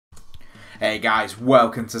Hey guys,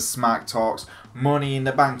 welcome to Smack Talks Money in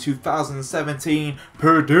the Bank 2017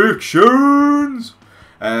 predictions.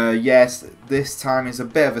 Yes, this time is a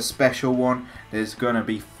bit of a special one. There's going to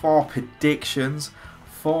be 4 predictions.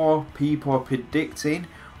 4 people are predicting.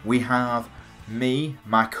 We have me,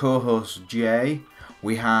 my co-host Jay.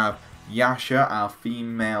 We have Yasha, our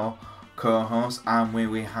female co-host, and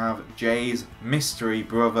we have Jay's mystery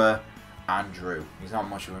brother, Andrew. He's not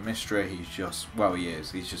much of a mystery, he's just, well, he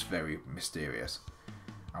is. He's just very mysterious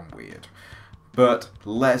and weird. But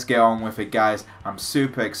let's get on with it, guys. I'm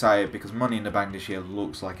super excited because Money in the Bank this year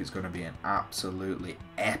looks like it's going to be an absolutely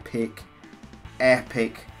epic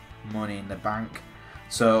Money in the Bank.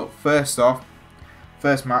 So first off,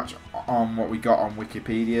 first match on what we got on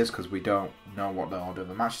Wikipedia's, because we don't know what the order of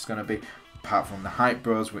the match is going to be, apart from the Hype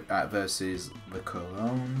Bros versus the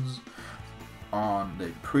Colones. On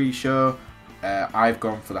the pre-show, I've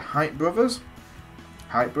gone for the Hype Bros.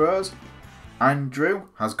 Andrew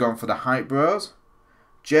has gone for the Hype Bros.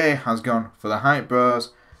 Jay has gone for the Hype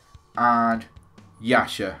Bros. And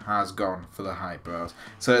Yasha has gone for the Hype Bros.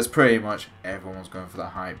 So it's pretty much everyone's going for the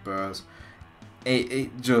Hype Bros.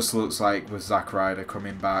 It just looks like with Zack Ryder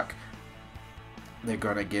coming back, they're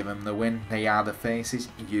going to give him the win. They are the faces.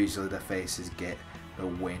 Usually the faces get the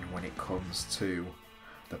win when it comes to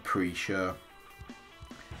the pre-show.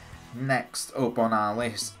 Next up on our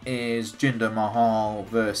list is Jinder Mahal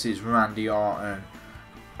versus Randy Orton.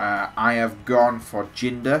 I have gone for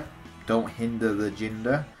Jinder. Don't hinder the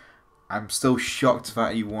Jinder. I'm still shocked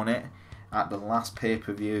that he won it at the last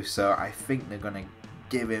pay-per-view, so I think they're going to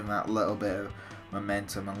give him that little bit of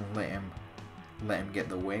momentum and let him get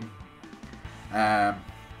the win.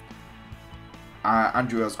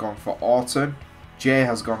 Andrew has gone for Orton. Jay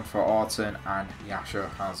has gone for Orton, and Yasha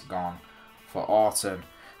has gone for Orton.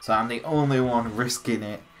 So I'm the only one risking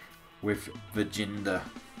it with the Jinder.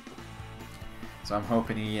 So I'm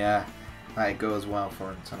hoping that it goes well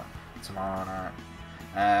for him tomorrow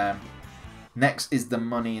night. Next is the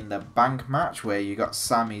Money in the Bank match, where you got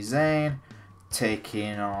Sami Zayn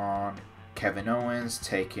taking on Kevin Owens,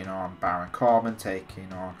 taking on Baron Corbin,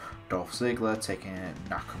 taking on Dolph Ziggler, taking on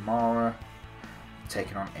Nakamura,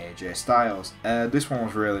 taking on AJ Styles. This one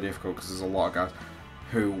was really difficult because there's a lot of guys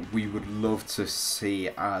who we would love to see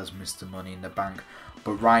as Mr. Money in the Bank.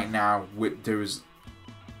 But right now, there's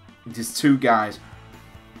 2 guys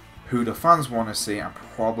who the fans want to see, and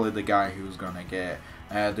probably the guy who's going to get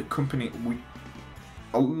the company.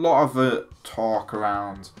 A lot of the talk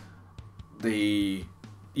around the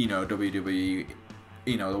WWE,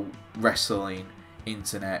 the wrestling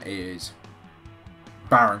internet is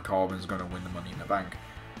Baron Corbin's going to win the Money in the Bank.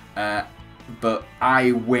 But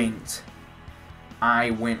I went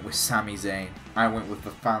with Sami Zayn. I went with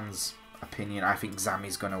the fans' opinion. I think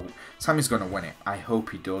Sami's gonna win it. I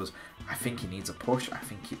hope he does. I think he needs a push. I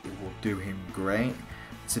think it will do him great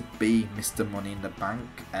to be Mr. Money in the Bank.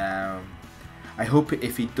 I hope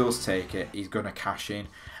if he does take it, he's gonna cash in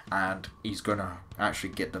and he's gonna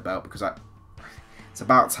actually get the belt, because it's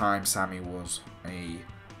about time Sami was a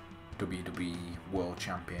WWE World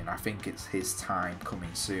Champion. I think it's his time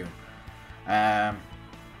coming soon.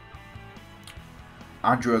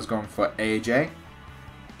 Andrew has gone for AJ.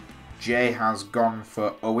 Jay has gone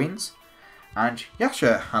for Owens. And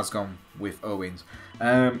Yasha has gone with Owens.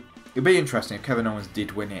 It'd be interesting if Kevin Owens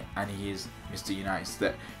did win it and he is Mr. United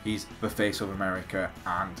States. He's the face of America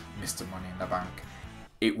and Mr. Money in the Bank.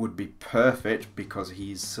 It would be perfect because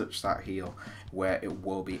he's such that heel where it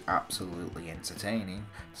will be absolutely entertaining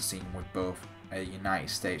to see him with both a United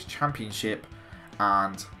States Championship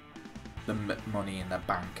and the Money in the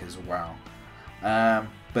Bank as well.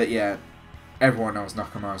 But yeah, everyone knows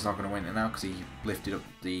Nakamura's not going to win it now because he lifted up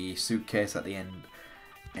the suitcase at the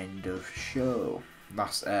end of show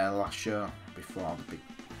last show before the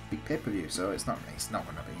big pay-per-view. So it's not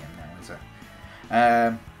going to be him now, is it?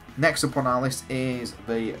 Next up on our list is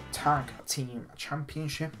the Tag Team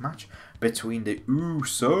Championship match between the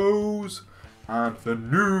Usos and the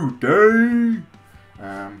New Day.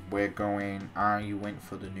 I went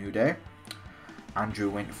for the New Day. Andrew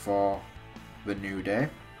went for the New Day.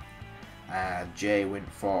 Jay went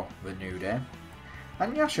for the New Day.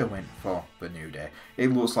 And Yasha went for the New Day.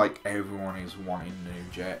 It looks like everyone is wanting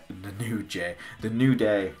the New Day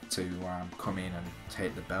to come in and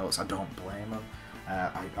take the belts. I don't blame them.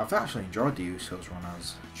 I've actually enjoyed the Usos run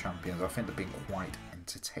as champions. I think they've been quite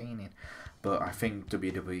entertaining. But I think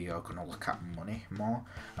WWE are going to look at money more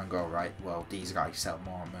and go, right, well, these guys sell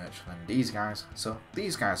more merch than these guys, so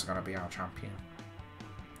these guys are going to be our champion.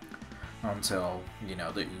 Until, the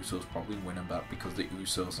Usos probably win them back, because the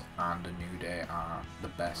Usos and the New Day are the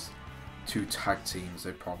best 2 tag teams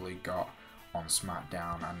they've probably got on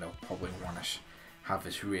SmackDown, and they'll probably want to have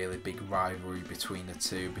this really big rivalry between the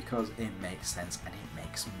two because it makes sense and it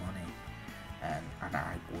makes money. And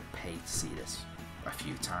I would pay to see this a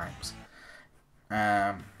few times.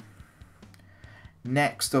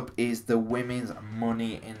 Next up is the Women's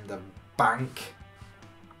Money in the Bank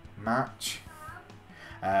match,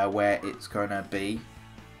 where it's gonna be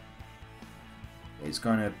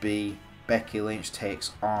Becky Lynch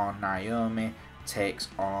takes on Naomi, takes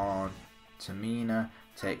on Tamina,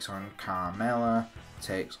 takes on Carmella,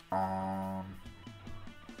 takes on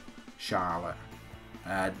Charlotte.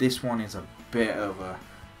 This one is a bit of a,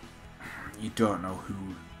 you don't know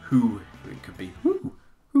who it could be.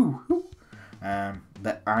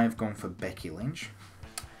 But I've gone for Becky Lynch.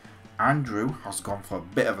 Andrew has gone for a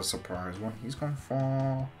bit of a surprise one. He's gone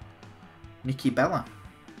for Nikki Bella.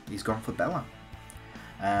 He's gone for Bella.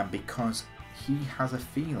 Because he has a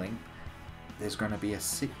feeling there's going to be a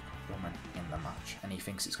sick woman in the match. And he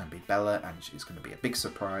thinks it's going to be Bella, and she's going to be a big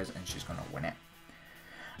surprise, and she's going to win it.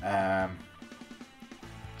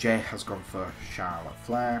 Jay has gone for Charlotte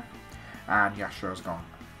Flair. And Yasha has gone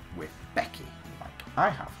with Becky, like I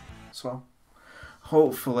have. So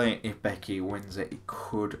hopefully, if Becky wins it, it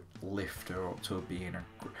could lift her up to being a.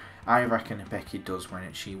 I reckon if Becky does win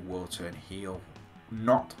it, she will turn heel.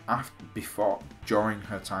 Not after, before, during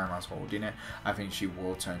her time as holding it. I think she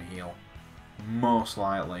will turn heel. Most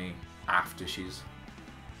likely after she's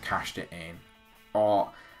cashed it in,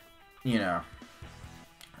 or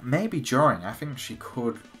maybe during. I think she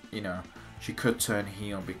could, she could turn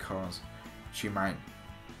heel because she might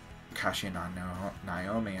cash in on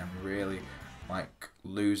Naomi and really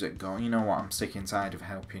lose it going. You know what, I'm sick and tired of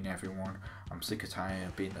helping everyone. I'm sick and tired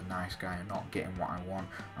of being the nice guy and not getting what I want.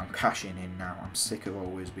 I'm cashing in now. I'm sick of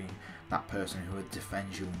always being that person who would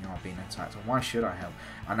defend you when you're being attacked. And why should I help?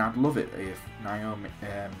 And I'd love it if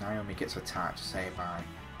Naomi gets attacked, say by,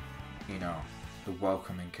 the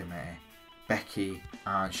welcoming committee. Becky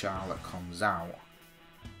and Charlotte comes out.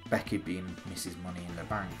 Becky being Mrs. Money in the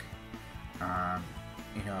Bank. And,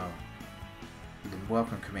 the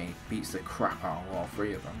welcome committee beats the crap out of all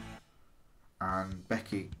three of them, and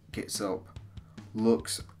Becky gets up,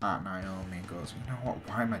 looks at Naomi and goes, you know what,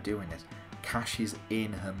 why am I doing this? Cashes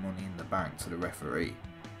in her Money in the Bank to the referee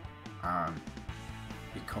and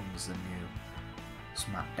becomes the new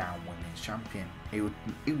SmackDown Women's Champion. It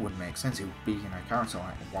would make sense. It would be in her character,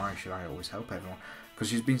 like, why should I always help everyone? Because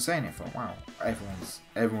she's been saying it for a while.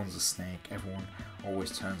 Everyone's a snake. Everyone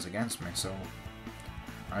always turns against me, so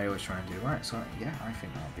I always try and do right. So yeah, I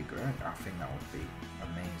think that would be great. I think that would be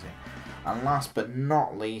amazing. And last but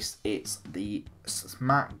not least, it's the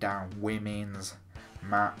SmackDown Women's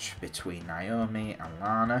match between Naomi and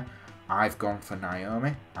Lana. I've gone for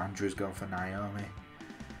Naomi. Andrew's gone for Naomi.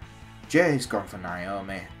 Jay's gone for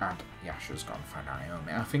Naomi, and Yasha's gone for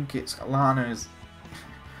Naomi. I think Lana's.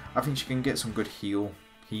 I think she can get some good heel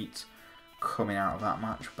heat coming out of that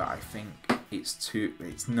match, but I think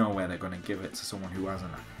it's nowhere they're going to give it to someone who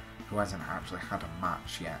hasn't actually had a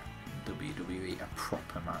match yet in WWE, a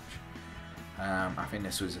proper match. I think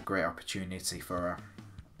this was a great opportunity for her,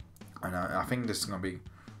 and I think this is going to be.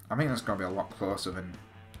 I think it's going to be a lot closer than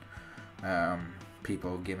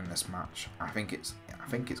people giving this match. I think it's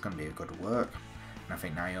going to be a good work, and I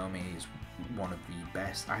think Naomi is one of the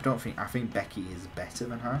best. I think Becky is better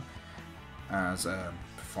than her as a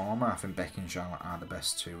performer. I think Becky and Charlotte are the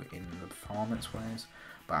best two in the performance ways,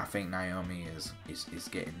 but I think Naomi is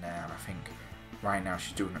getting there, and I think right now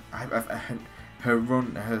she's doing.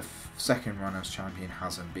 Her second run as champion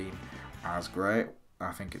hasn't been as great.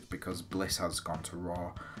 I think it's because Bliss has gone to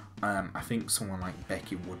Raw. I think someone like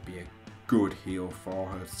Becky would be a good heel for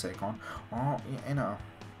her to take on, or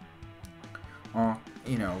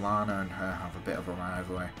Lana and her have a bit of a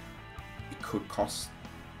rivalry. It could cost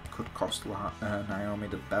Naomi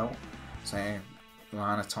the belt. Say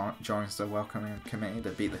Lana joins the welcoming committee,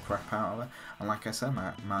 they beat the crap out of her, and like I said,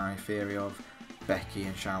 my theory of Becky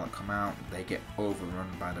and Charlotte come out, they get overrun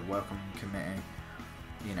by the welcoming committee,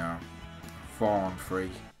 4-on-3,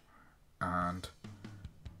 and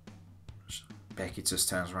Becky just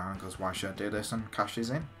turns around and goes, why should I do this, and cashes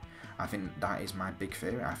in. I think that is my big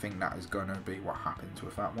theory. I think that is going to be what happens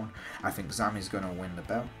with that one. I think Sami's going to win the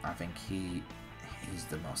belt. I think he's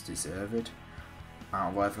the most deserved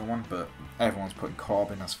out of everyone, but everyone's putting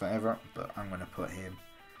Corbin as favourite, but I'm going to put him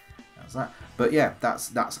as that. But yeah,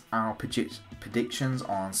 that's our predictions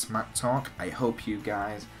on Smack Talk. I hope you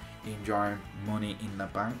guys enjoy Money in the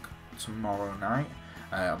Bank tomorrow night.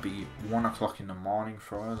 It'll be 1 o'clock in the morning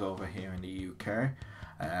for us over here in the UK.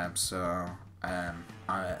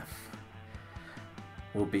 I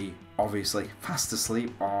will be obviously fast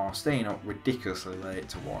asleep or staying up ridiculously late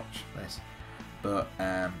to watch this. But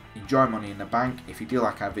enjoy Money in the Bank. If you do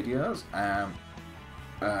like our videos,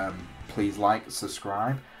 please like,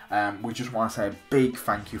 subscribe. We just want to say a big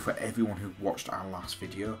thank you for everyone who watched our last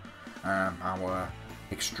video, our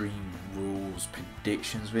Extreme Rules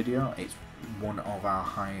predictions video. It's one of our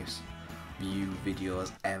highest view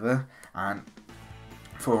videos ever, and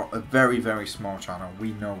for a very, very small channel,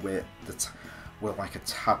 we know we're like a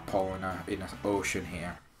tadpole in an ocean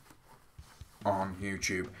here on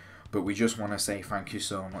YouTube. But we just want to say thank you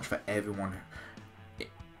so much for everyone.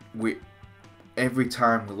 Every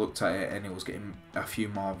time we looked at it and it was getting a few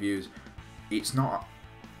more views, it's not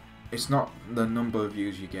the number of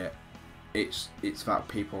views you get, it's that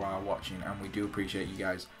people are watching, and we do appreciate you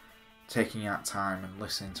guys taking that time and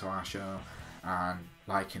listening to our show and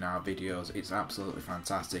liking our videos. It's absolutely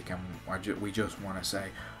fantastic, and we just want to say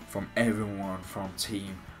from everyone from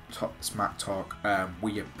Team Smack Talk,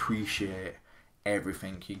 we appreciate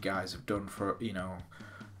everything you guys have done for in our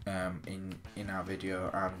video,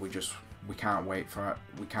 and we can't wait for it.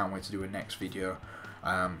 We can't wait to do a next video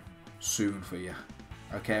soon for you.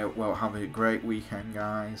 Okay, well, have a great weekend,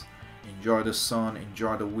 guys. Enjoy the sun,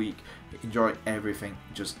 enjoy the week, enjoy everything.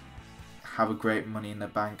 Just have a great Money in the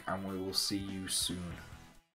Bank, and we will see you soon.